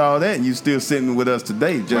don't had all that, and you still sitting with us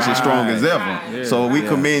today, just as strong as ever. Right. So we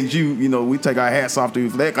commend you. You know, we take our hats off to you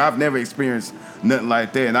for that. 'Cause I've never experienced nothing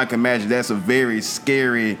like that, and I can imagine that's a very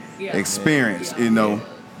scary experience. You know.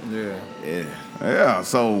 Yeah.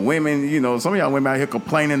 So women, you know, some of y'all women out here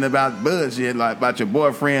complaining about bullshit, like about your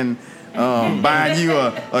boyfriend buying you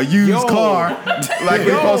a used car, like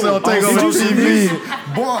we posted on Takeover TV.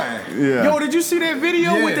 Boy. Yeah. Yo, did you see that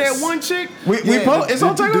video with that one chick? It's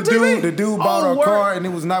on Takeover TV. The dude bought her a car and it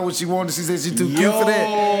was not what she wanted. She said she too cute for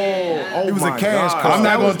that. It was a cash car. I'm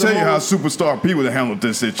not going to tell you how superstar people have handled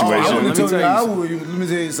this situation. I wouldn't tell you how I would. Let me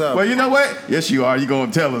tell you something. Well, you know what? Yes, you are. You're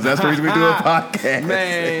going to tell us. That's the reason we do a podcast.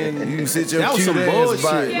 Man, you can sit your that was cute some ass bullshit.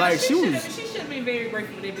 by. Yeah, Like she should have been very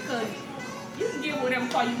grateful for that because you can get whatever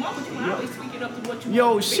car you want, but you can always tweak it up to what you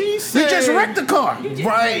Yo, want. she You said. just wrecked the car.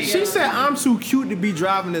 Right. She said, "I'm too cute to be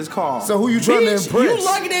driving this car." So who you trying to Bitch, impress? You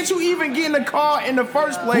lucky that you even get in the car in the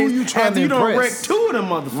first place. you trying after to you done impress? wrecked two of them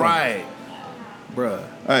motherfuckers. Right. Bruh.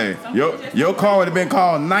 Hey, your car would have been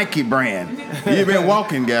called Nike brand. You been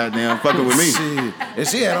walking, goddamn, fucking with me. Shit. And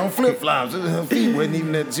she had on flip flops. Her feet wasn't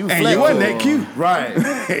even that. She was And flat. you wasn't that cute. Right.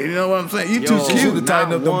 You know what I'm saying? You too Yo, She cute. should have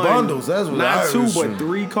tightened up the one, bundles. That's what I Not two, was but saying.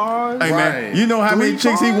 3 cars. Hey, man, Right. you know how many 3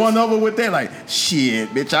 chicks he cars? won over with that? Like,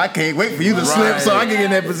 shit, bitch, I can't wait for you to slip so I can get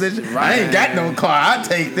in that position. I ain't got no car. I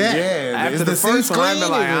take that. Yeah, After is the first seat one, I be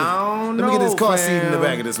clean? like, I don't Let me get this know, car seat in the fam.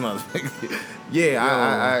 back of this motherfucker.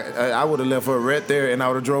 Yeah, I would have left her right there, and I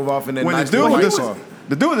would have drove off in that When nice the dude white was car.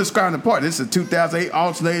 the dude was describing the part, this is a 2008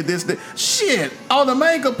 alternator, this. Shit, all the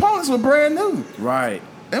main components were brand new. Right.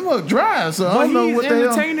 Them was dry, so I But don't know he's what the hell.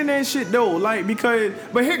 entertaining that shit though, like because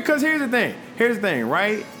here's the thing. Here's the thing,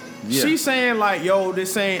 right? Yeah. She's saying like, yo,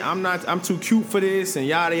 this ain't I'm too cute for this and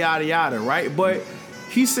yada yada yada, right? But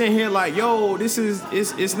he's sitting here like, yo,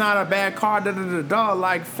 it's not a bad car, da da da da.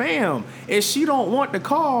 Like, fam, if she don't want the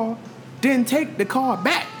car, then take the car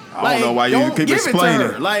back. I don't know why you don't keep give it to explaining.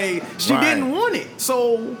 her. Like, she Right. didn't want it.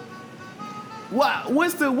 So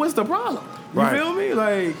what's the problem? You Right. feel me?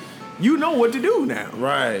 Like, you know what to do now.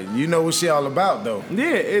 Right. You know what she all about, though. Yeah,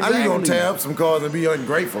 exactly. How you gonna tear up some cars and be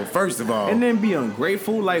ungrateful, first of all? And then be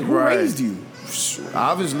ungrateful. Like, who Right. raised you?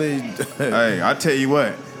 Obviously. Hey, I tell you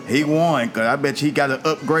what, he won, because I bet you he got to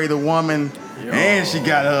upgrade a woman, and she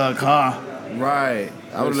got her a car. Right.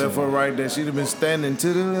 I would have left her right there. She'd have been standing to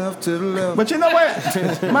the left, to the left. But you know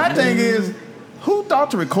what? My thing is, who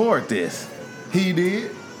thought to record this? He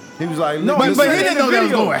did. He was like, No, look, But said he in didn't the know that was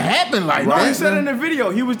video. going to happen like Right. He that. said in the video,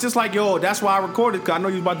 he was just like, yo, that's why I recorded, because I know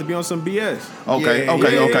you was about to be on some BS. Okay, Yeah,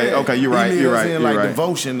 okay, yeah, okay, yeah. okay. You're He right. leads You're us right. in You're like right.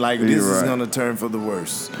 devotion, like You're this is right. gonna turn for the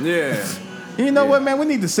worse. Yeah. You know what, man? We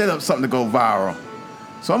need to set up something to go viral.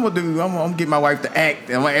 So I'm gonna get my wife to act,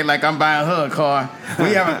 and I'm gonna act like I'm buying her a car. We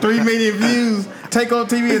having 3 million views. Take on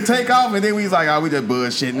TV and take off, and then we was like, oh, we just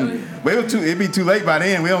bullshitting. But it'd be too late by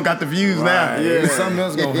then. We don't got the views now. Right. Yeah, something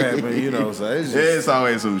else gonna happen, you know. So it's just, It's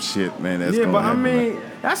always some shit, man. That's Yeah, gonna but I happen, man. mean,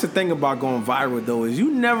 that's the thing about going viral, though, is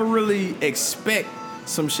you never really expect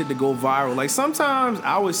some shit to go viral. Like, sometimes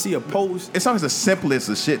I would see a post. It's always the simplest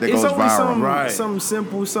of shit that It's goes always viral. some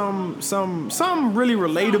simple, some really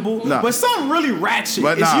relatable, Nah. but some really ratchet.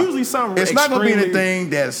 But It's nah, usually something. it's not gonna be extremely- anything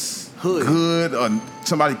that's hood. good or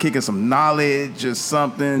somebody kicking some knowledge or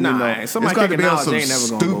something. Nah, you know. somebody it's gonna kicking be on knowledge some ain't never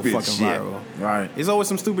gonna go stupid fucking shit. viral. right. It's always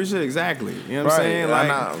some stupid shit, exactly. You know what I'm Right, saying? I Like,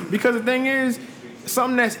 know. because the thing is,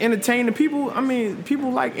 something that's entertaining people. I mean,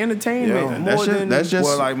 people like entertainment Yeah, more than that's just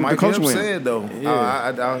Well, like what the Mike culture Epps went. said though,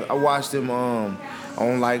 Yeah. I watched him on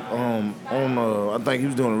I think he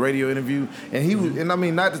was doing a radio interview, and he was, and I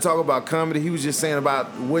mean, not to talk about comedy, he was just saying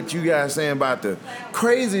about what you guys saying about the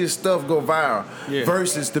craziest stuff go viral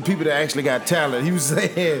versus the people that actually got talent. He was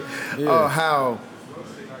saying how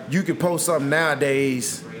you can post something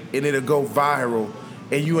nowadays and it'll go viral,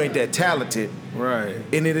 and you ain't that talented. right.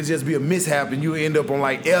 And it'll just be a mishap, and you end up on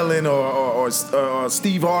like Ellen or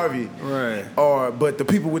Steve Harvey. Right. But the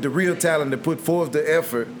people with the real talent that put forth the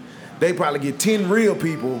effort, they probably get 10 real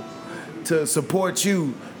people to support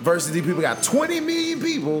you versus these people got 20 million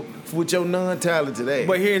people with your non-talented ass.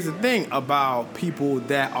 But here's the thing about people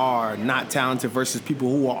that are not talented versus people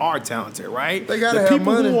who are talented, right? They gotta the have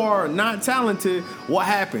people money. who are not talented, what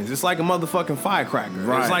happens? It's like a motherfucking firecracker.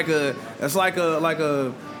 Right. It's like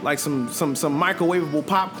some microwavable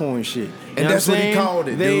popcorn shit. You know and that's I'm what he saying? called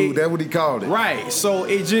it, dude. That's what he called it. Right. So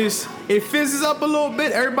it fizzes up a little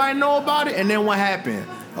bit. Everybody know about it, and then what happened?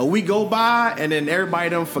 A week go by, and then everybody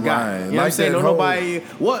done forgot. Right. You know what I'm Like saying? that No, whole- nobody.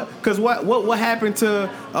 What happened to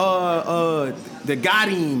the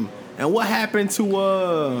Godim, and what happened to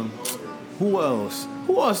Who else?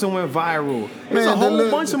 Who else that went viral? There's Man, a whole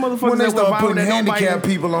bunch of motherfuckers when they that went start viral putting that handicapped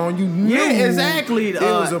nobody... people on, you knew Yeah, exactly. it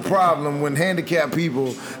was a problem when handicapped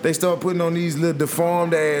people, they start putting on these little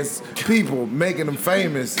deformed ass people, making them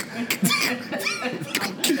famous.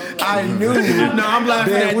 I knew. No, I'm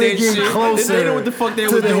laughing that at we're that getting shit. closer They know what the fuck they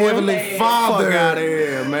to was the doing. Heavenly Father. Fuck out of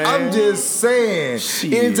here, man. I'm just saying.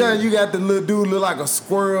 Shit. Anytime you got the little dude look like a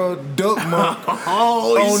squirrel duck monk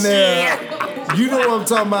Oh, on there, you know what I'm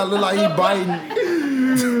talking about? Look like he biting.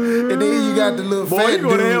 And then you got the little Boy, fat you dude.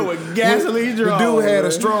 go there with gasoline The draw, dude had man.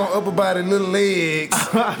 a strong upper body, little legs.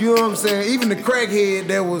 You know what I'm saying? Even the crackhead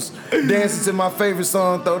that was dancing to my favorite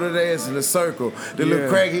song, Throw That Ass in a Circle. The little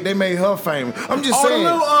crackhead, they made her famous. I'm just saying.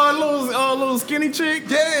 The little skinny chick?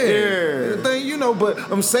 Yeah. Thing, you know, but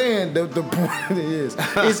I'm saying the point is,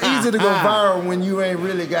 it's easy to go viral when you ain't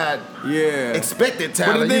really got expected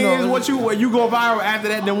talent. But the thing you know, is, when you go viral after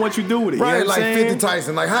that, then what you do with it? right, You know what like I'm saying? 50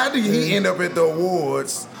 Tyson. Like, how did he end up at the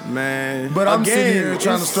awards? Man. But I'm sitting Again, here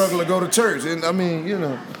trying to it's- struggle to go to church. And I mean, you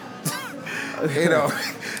know.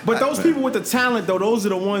 But those people with the talent, though, those are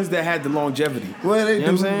the ones that had the longevity. Well, they You know do,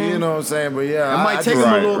 what I'm saying? you know what I'm saying? But yeah. It might take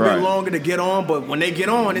them a little bit longer to get on, but when they get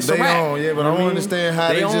on, it's They a wrap. on, yeah, but I don't understand how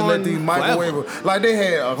they just let these microwave. Like they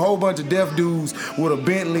had a whole bunch of deaf dudes with a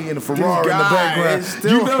Bentley and a Ferrari in the background.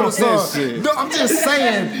 You know what I'm saying? No, I'm just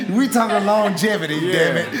saying, we talking longevity,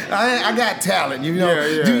 damn it. I got talent, you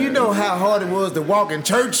know. Do you know how hard it was to walk in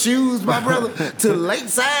church shoes, my brother, to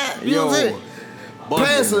Lakeside? You know what I'm saying?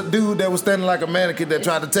 Past a dude that was standing like a mannequin that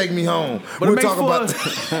tried to take me home. But We're it makes talking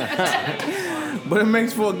for about. But it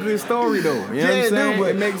makes for a good story, though. You know what I'm saying? Dude,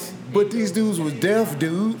 It makes... but these dudes was deaf,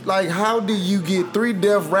 dude. Like, how do you get 3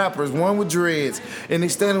 deaf rappers, one with dreads, and they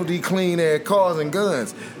stand with these clean ass cars and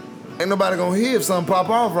guns? Ain't nobody gonna hear if something pop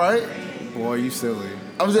off, right? Boy, you silly.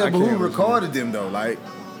 I'm saying, but who recorded them though? Like,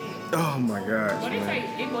 oh my gosh. But it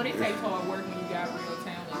takes hard work when you got real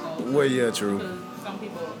talent, though. well, yeah, true. Because some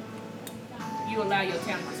people, you allow your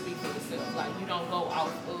talent to speak for itself. Like, you don't go off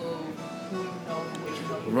of who you know, what you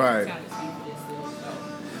know. You Right. let your talent speak for itself.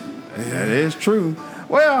 So. That is true.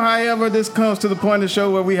 Well, however, this comes to the point of the show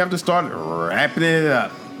where we have to start wrapping it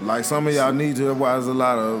up. Like some of y'all need to, that's why there's a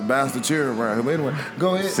lot of bastard cheering around here. But anyway,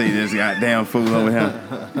 go ahead. See this goddamn fool over here.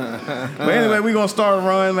 But anyway, we're going to start a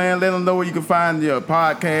run, man. Let them know where you can find your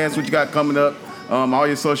podcast, what you got coming up, all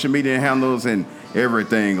your social media handles and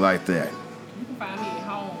everything like that. You can find me at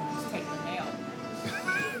home just taking a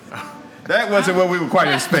nap. That wasn't what we were quite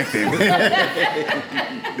expecting.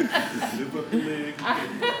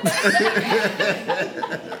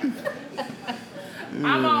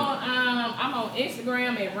 I'm on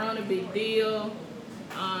Instagram at Run a Big Deal.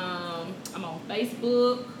 I'm on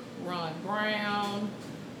Facebook, Ron Brown.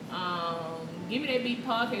 Give Me That Beat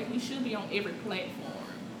podcast. We should be on every platform.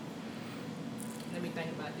 Let me think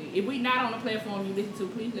about that. If we not on the platform you listen to,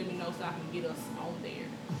 please let me know so I can get us on there.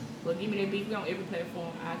 But Give Me That Beat, we on every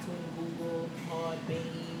platform: iTunes, Google,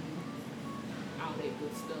 Podbean, all that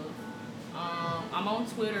good stuff. I'm on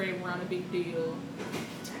Twitter at Run a Big Deal.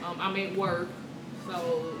 I'm at work,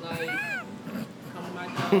 so like, come to my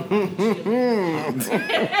job.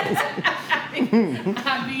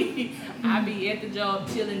 I be at the job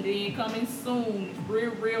chilling. Then coming soon,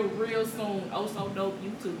 real soon. Oh So Dope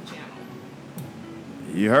YouTube channel.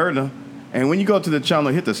 You heard her. And when you go to the channel,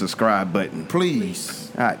 hit the subscribe button. Please.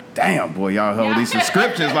 God damn, boy, y'all hold these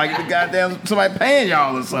subscriptions like the goddamn somebody paying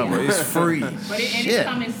y'all or something. It's free. But it's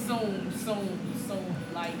coming soon.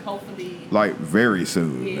 Like hopefully. Like very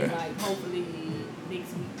soon. Yeah, like hopefully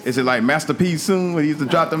next week. Is it like Master P soon when he used to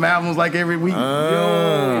drop them albums like every week?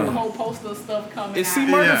 Yo, a whole poster of stuff coming Is out. C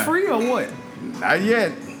Murder free or what? Not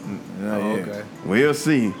yet. Okay. We'll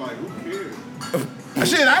see. Like, who cares?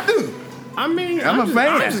 Shit, I do. I mean, I'm a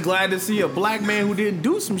fan. I'm just glad to see a black man who didn't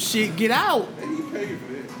do some shit get out.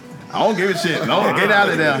 I don't give a shit. No, get out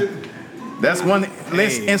of there. That's one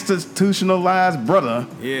less institutionalized brother.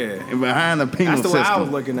 Yeah. Behind the penal That's the system. way I was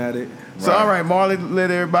looking at it. So all right, Marley, let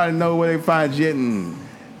everybody know where they find you. And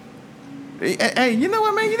hey, you know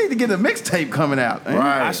what, man? You need to get a mixtape coming out. Man.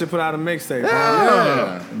 Right. I should put out a mixtape.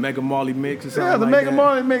 Yeah. Mega Marley mix or something. Yeah, the like Mega that.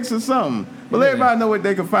 Marley mix or something. But let everybody know what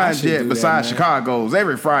they can find should Jet do that, besides man. Chicago's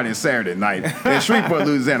every Friday and Saturday night in Shreveport,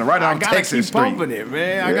 Louisiana, right I on gotta Texas keep Street. pumping it,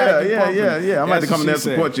 man. I gotta keep pumping it. Yeah. I'm about to That's come in there what and she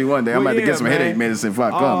support said. you one day. I'm Well, about to get some man. headache medicine before I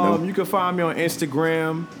come, though. You can find me on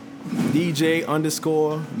Instagram,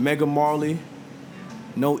 DJ_Mega Marley,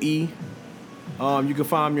 no E. You can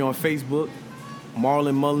find me on Facebook,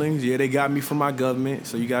 Marlon Mullins. Yeah, they got me from my government,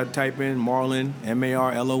 so you gotta type in Marlon,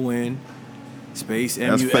 MARLON, space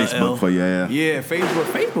That's MULL. Facebook for you, yeah. Yeah,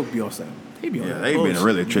 Facebook be on something. He be on Yeah, that they been bullshit,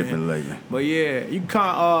 really man. tripping lately. But yeah, you can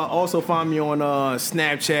also find me on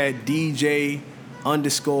Snapchat,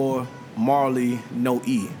 DJ_Marley, no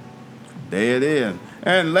E. There it is.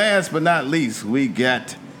 And last but not least, we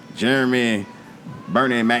got Jeremy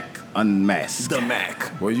Bernie Mac Unmasked. The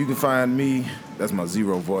Mac. Well, you can find me. That's my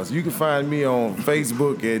zero voice. You can find me on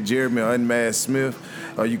Facebook at Jeremy Unmasked Smith,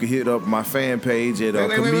 or you can hit up my fan page at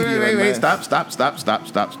Comedian Wait. Unmasked.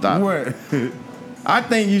 Stop. What? I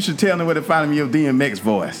think you should tell me where to find me your DMX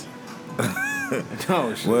voice.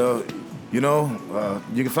 Oh, shit. Well, you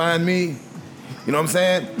can find me. You know what I'm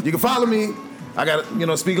saying? You can follow me. I got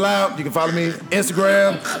to, speak loud. You can follow me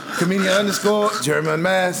Instagram, Comedian_Jeremy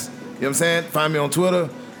Unmasked. You know what I'm saying? Find me on Twitter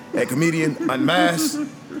at Comedian Unmasked.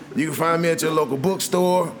 You can find me at your local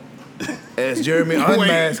bookstore as Jeremy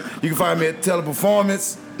Unmasked. You can find me at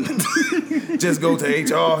Teleperformance. Just go to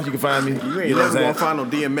HR. You can find me. You ain't never gonna find no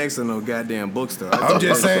DMX in no goddamn bookstore. I'm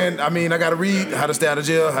just saying. I mean, I gotta read how to stay out of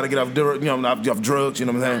jail, how to get off, off drugs. You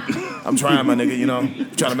know what I'm saying? I'm trying, my nigga.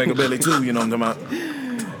 Trying to make a belly too. You know what I'm talking about?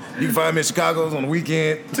 You can find me in Chicago on the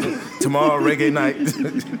weekend. Tomorrow, reggae night.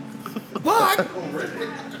 What?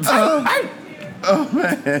 Oh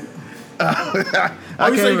man.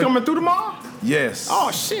 You say you coming through tomorrow? Yes.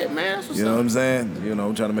 Oh shit, man. That's what's You know up. what I'm saying?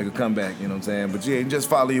 I'm trying to make a comeback, you know what I'm saying? But yeah, just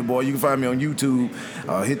follow your boy. You can find me on YouTube.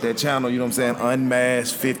 Hit that channel, you know what I'm saying?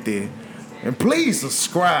 Unmasked 50. And please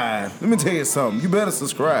subscribe. Let me tell you something. You better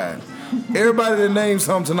subscribe. Everybody that names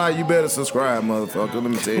something tonight, you better subscribe, motherfucker. Let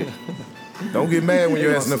me tell you. Don't get mad when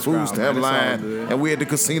you're asking the food stamp line and we at the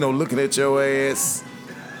casino looking at your ass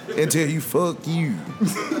until you fuck you.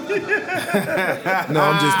 No,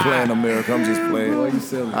 I'm just playing, America. I'm just playing. Boy, you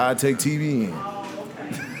silly. I take TV in.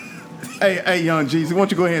 Hey, Young Jeezy, why don't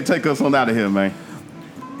you go ahead and take us on out of here, man?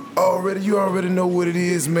 You already know what it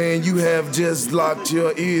is, man. You have just locked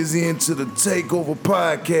your ears into the Takeover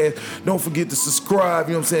Podcast. Don't forget to subscribe,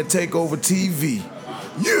 you know what I'm saying? Takeover TV.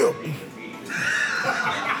 Yeah.